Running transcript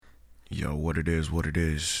Yo, what it is, what it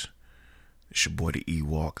is. It's your boy, the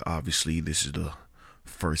Ewok. Obviously, this is the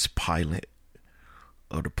first pilot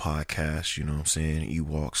of the podcast. You know what I'm saying?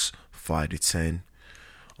 Ewoks 5 to 10.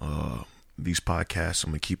 These podcasts,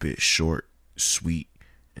 I'm gonna keep it short, sweet,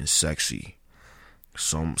 and sexy.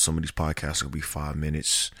 Some of these podcasts will be 5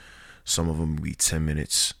 minutes. Some of them will be 10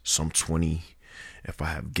 minutes. Some 20. If I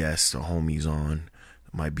have guests or homies on,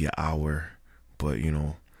 it might be an hour. But ain't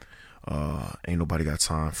nobody got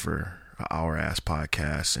time for an hour ass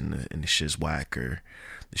podcast and the shit's whack or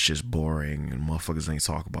the shit's boring and motherfuckers ain't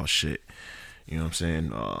talk about shit. You know what I'm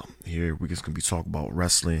saying? Here we just gonna be talking about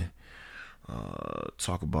wrestling,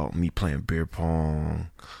 talk about me playing beer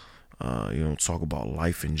pong, talk about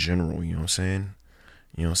life in general. You know what I'm saying?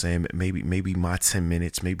 You know what I'm saying? Maybe my 10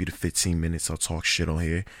 minutes, maybe the 15 minutes I'll talk shit on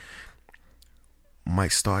here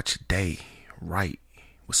might start your day right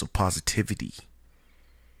with some positivity.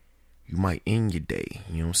 You might end your day,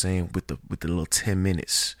 you know what I'm saying, with the little 10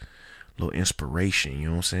 minutes, little inspiration, you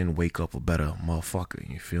know what I'm saying? Wake up a better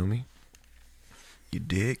motherfucker, you feel me? You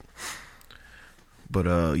dig?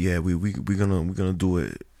 But yeah, we gonna do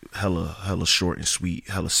it hella short and sweet,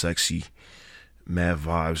 hella sexy, mad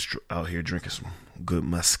vibes out here drinking some good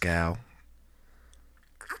mezcal.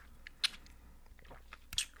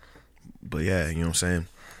 But yeah, you know what I'm saying?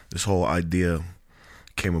 This whole idea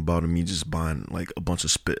came about of me just buying like a bunch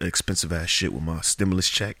of expensive ass shit with my stimulus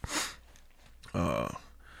check.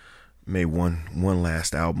 Made one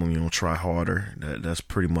last album, Try Harder. That's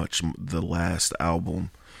pretty much the last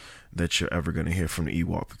album that you're ever gonna hear from the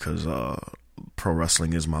Ewok, because pro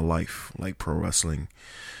wrestling is my life. Like, pro wrestling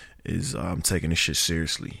is, I'm taking this shit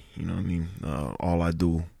seriously. You know what I mean? All I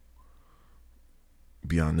do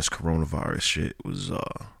beyond this coronavirus shit was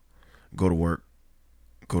go to work,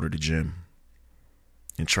 go to the gym,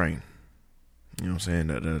 and train. You know what I'm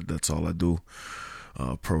saying? That's all I do.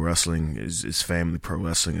 Pro wrestling is family. Pro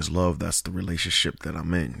wrestling is love. That's the relationship that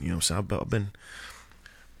I'm in. You know what I'm saying?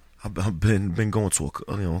 I've been going to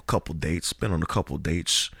a couple dates. Been on a couple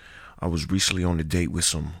dates. I was recently on a date with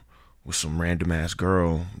some random ass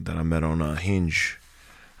girl that I met on a Hinge.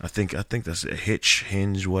 I think that's a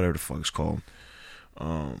Hinge, whatever the fuck it's called.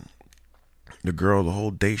 The girl, the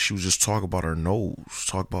whole date, she was just talking about her nose,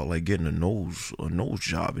 talk about like getting a nose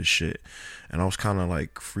job and shit. And I was kind of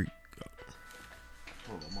like freak.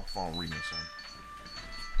 Hold on, my phone ringing, son.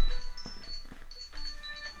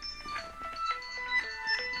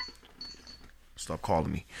 Stop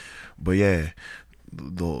calling me. But yeah,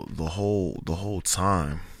 the whole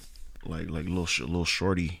time, like little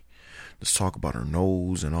shorty, just talk about her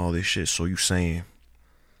nose and all this shit. So you saying,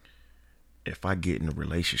 if I get in a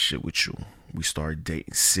relationship with you, we start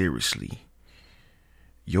dating seriously,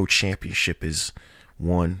 your championship is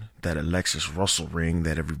one, that Alexis Russell ring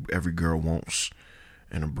that every girl wants,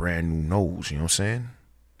 and a brand new nose. You know what I'm saying?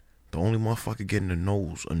 The only motherfucker getting a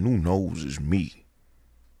new nose is me.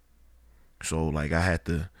 So like, I had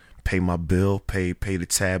to pay my bill, pay the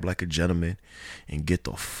tab like a gentleman, and get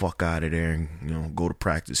the fuck out of there and go to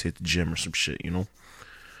practice, hit the gym or some shit.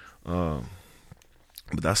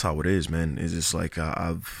 But that's how it is, man. It's just like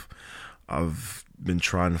I've been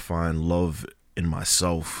trying to find love in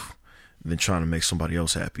myself than trying to make somebody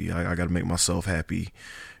else happy. I got to make myself happy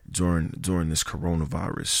during this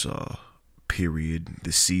coronavirus period,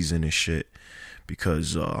 this season and shit,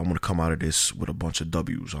 because I'm gonna come out of this with a bunch of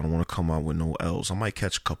W's. I don't want to come out with no L's. I might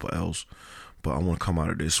catch a couple L's, but I want to come out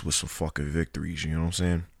of this with some fucking victories. You know what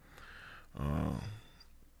I'm saying?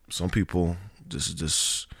 Some people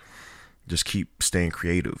just keep staying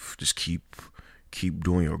creative. Just keep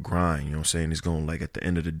doing your grind. You know what I'm saying? It's going, like, at the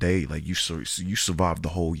end of the day, like, you survived the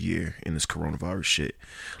whole year in this coronavirus shit.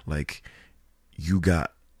 Like, you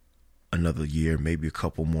got another year, maybe a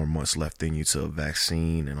couple more months left in you till a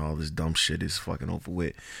vaccine and all this dumb shit is fucking over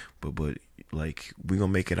with. But like, we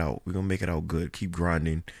gonna make it out. We gonna make it out good. Keep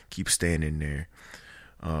grinding. Keep staying in there.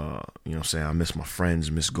 You know what I'm saying? I miss my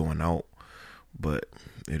friends, miss going out. But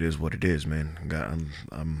it is what it is, man.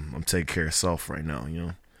 I'm taking care of self right now,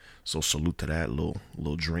 So salute to that. Little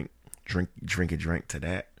drink to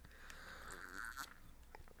that.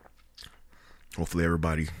 Hopefully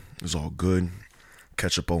everybody is all good.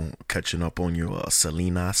 Catching up on your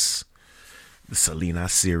Selena's, the Selena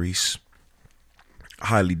series.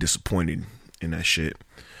 Highly disappointed in that shit.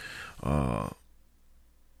 I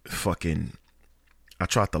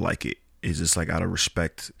tried to like it. It's just like, out of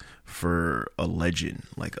respect for a legend,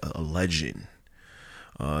 like a legend.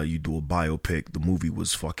 You do a biopic. The movie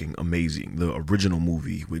was fucking amazing. The original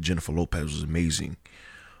movie with Jennifer Lopez was amazing.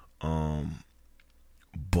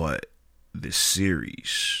 But this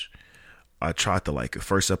series, I tried to like it.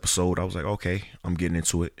 First episode, I was like, okay, I'm getting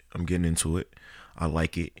into it. I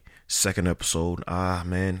like it. Second episode,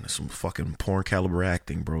 man, some fucking porn caliber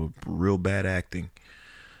acting, bro. Real bad acting.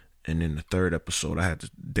 And then the third episode, I had to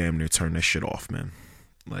damn near turn that shit off, man.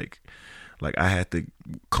 Like I had to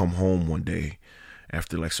come home one day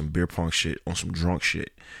after like some beer pong shit on some drunk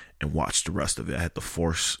shit and watch the rest of it. I had to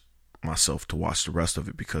force myself to watch the rest of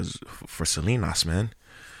it because for Selena's, man.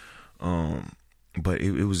 But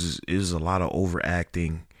it was a lot of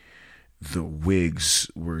overacting. The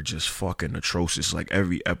wigs were just fucking atrocious. Like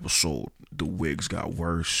every episode, the wigs got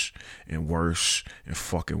worse and worse and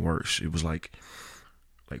fucking worse. It was like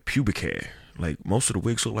pubic hair. Like most of the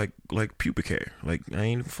wigs look like pubic hair. Like I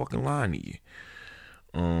ain't even fucking lying to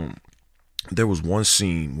you. There was one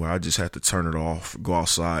scene where I just had to turn it off, go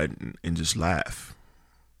outside and just laugh.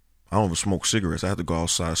 I don't even smoke cigarettes. I had to go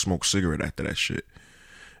outside, smoke a cigarette after that shit.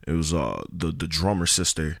 It was the drummer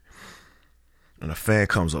sister, and a fan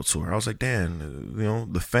comes up to her. I was like,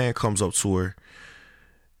 damn, the fan comes up to her.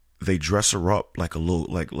 They dress her up like a little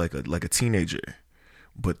like a teenager,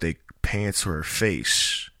 but they pan to her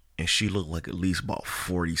face, and she looked like at least about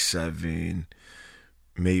 47,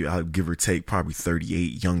 maybe I'll give or take probably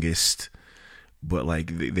 38, youngest. But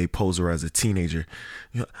like they pose her as a teenager.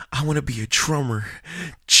 I want to be a drummer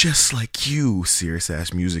just like you. Serious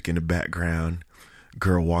ass music in the background.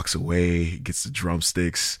 Girl walks away, gets the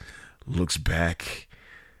drumsticks, looks back.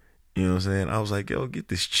 You know what I'm saying? I was like, yo, get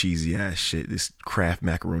this cheesy ass shit, this Kraft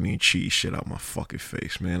macaroni and cheese shit out my fucking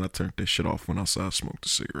face, man. I turned this shit off when I smoked a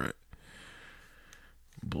cigarette.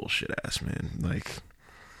 Bullshit ass, man. Like,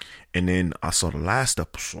 and then I saw the last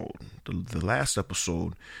episode. The last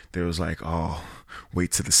episode, there was like, oh,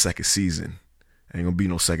 wait till the second season. Ain't gonna be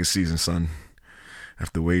no second season, son.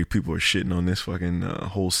 After the way people are shitting on this fucking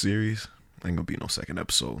whole series, ain't gonna be no second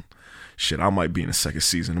episode. Shit, I might be in the second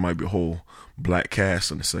season. There might be a whole black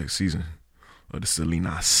cast on the second season of the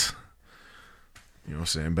Selenas. You know what I'm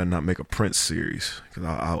saying? Better not make a Prince series,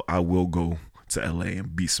 because I will go to LA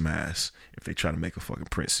and beat some ass if they try to make a fucking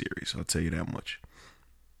Prince series. I'll tell you that much.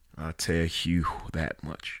 I'll tell you that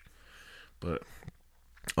much. But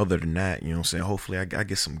other than that, you know what I'm saying? Hopefully I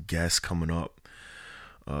get some guests coming up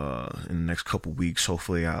in the next couple weeks.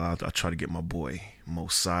 Hopefully I'll try to get my boy Mo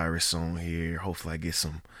Cyrus on here. Hopefully I get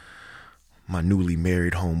my newly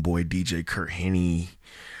married homeboy DJ Kurt Henny.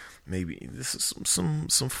 Maybe this is some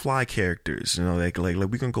fly characters, you know, like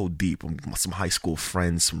we can go deep. Some high school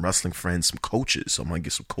friends, some wrestling friends, some coaches. So I'm gonna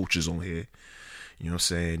get some coaches on here. You know what I'm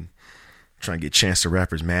saying? Trying to get Chance the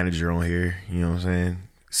Rapper's manager on here. You know what I'm saying?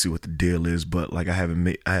 See what the deal is. But like I haven't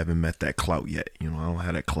met that clout yet. You know, I don't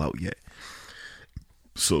have that clout yet.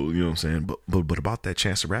 So you know what I'm saying? But about that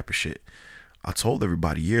Chance the Rapper shit, I told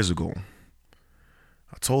everybody years ago.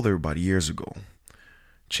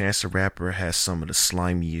 Chance the Rapper has some of the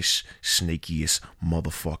slimiest, snakiest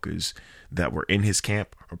motherfuckers that were in his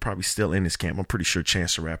camp, or probably still in his camp. I'm pretty sure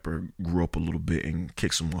Chance the Rapper grew up a little bit and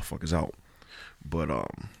kicked some motherfuckers out. But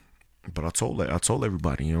I told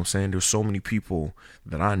everybody, you know what I'm saying? There's so many people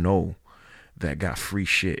that I know that got free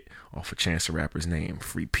shit off of Chance the Rapper's name.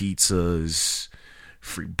 Free pizzas,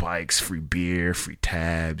 free bikes, free beer, free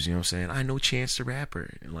tabs, you know what I'm saying? I know Chance the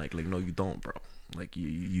Rapper. And like no you don't, bro. Like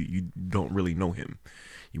you don't really know him.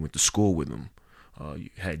 You went to school with him. You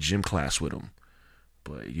had gym class with him.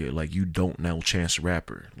 But you don't know Chance the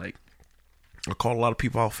Rapper. Like, I call a lot of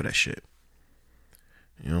people out for that shit.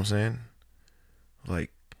 You know what I'm saying?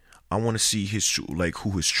 Like, I want to see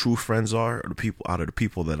who his true friends are, or the people out of the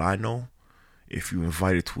people that I know. If you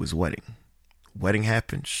invited to his wedding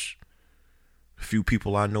happens. A few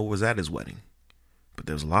people I know was at his wedding, but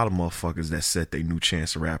there's a lot of motherfuckers that said they knew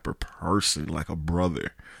Chance the Rapper personally, like a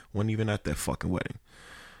brother. Wasn't even at that fucking wedding.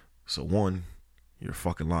 So 1, you're a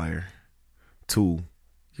fucking liar. 2,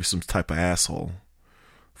 you're some type of asshole.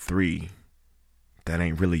 3, that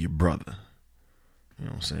ain't really your brother. You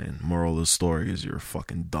know what I'm saying? Moral of the story is you're a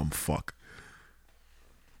fucking dumb fuck.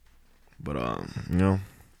 But you know,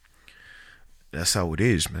 that's how it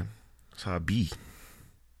is, man. That's how it be.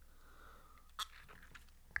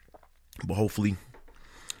 But hopefully,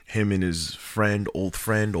 him and his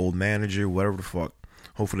old manager, whatever the fuck,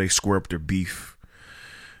 hopefully they square up their beef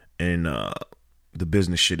and the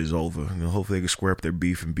business shit is over. You know, hopefully they can square up their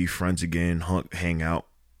beef and be friends again, hang out,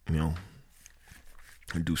 you know,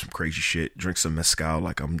 and do some crazy shit, drink some mezcal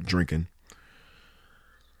like I'm drinking.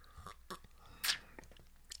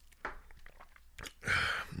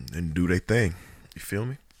 And do their thing. You feel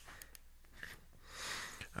me?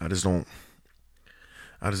 I just, you know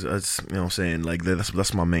what I'm saying? Like,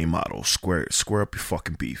 that's my main motto. Square up your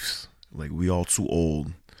fucking beefs. Like, we all too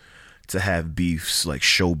old to have beefs, like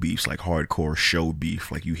show beefs, like hardcore show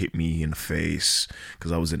beef, like you hit me in the face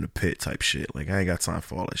because I was in the pit type shit. Like, I ain't got time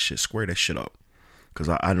for all that shit. Square that shit up. Because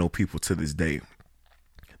I know people to this day,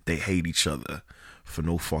 they hate each other for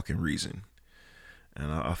no fucking reason. And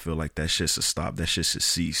I feel like that shit should stop. That shit should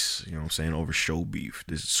cease. You know what I'm saying? Over show beef.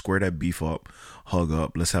 Just square that beef up, hug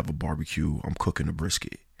up, let's have a barbecue. I'm cooking the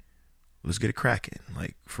brisket. Let's get it cracking.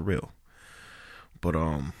 Like, for real. But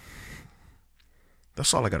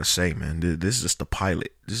that's all I gotta say, man. This is just the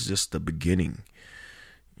pilot. This is just the beginning.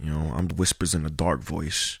 You know, I'm whispers in a dark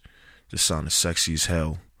voice. Just sounding sexy as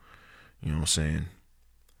hell. You know what I'm saying?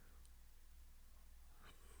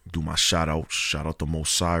 Do my shout out. Shout out to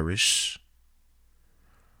Mosiris.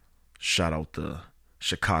 Shout out to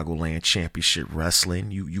Chicagoland Championship Wrestling.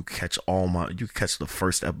 You catch the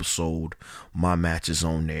first episode. My match is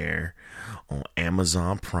on there on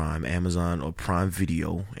Amazon Prime, Amazon Prime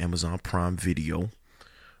Video.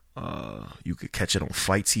 You could catch it on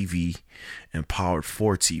Fight TV and Powered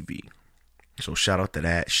 4 TV. So shout out to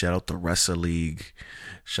that. Shout out to Wrestle League.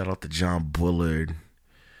 Shout out to John Bullard.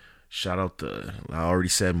 Shout out to, I already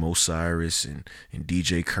said, Mo Cyrus and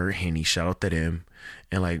DJ Kurt Hennig. Shout out to them.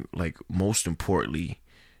 And like most importantly,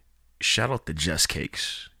 shout out to Jess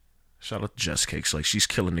Cakes. Shout out to Jess Cakes. Like, she's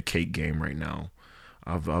killing the cake game right now.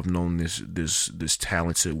 I've known this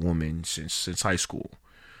talented woman since high school.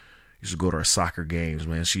 Used to go to her soccer games,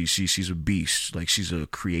 man. She's a beast. Like, she's a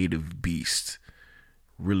creative beast.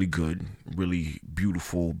 Really good, really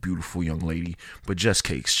beautiful young lady. But Jess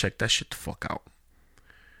Cakes, check that shit the fuck out.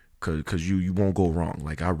 Cause you won't go wrong.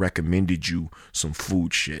 Like, I recommended you some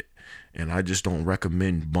food shit. And I just don't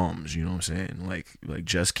recommend bums, you know what I'm saying? Like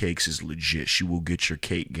Jess Cakes is legit. She will get your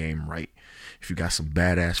cake game right. If you got some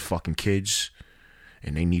badass fucking kids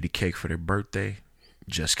and they need a cake for their birthday,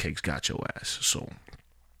 Jess Cakes got your ass. So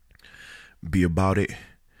be about it.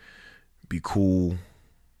 Be cool.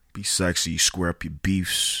 Be sexy. Square up your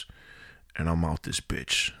beefs. And I'm out this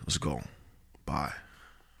bitch. Let's go. Bye.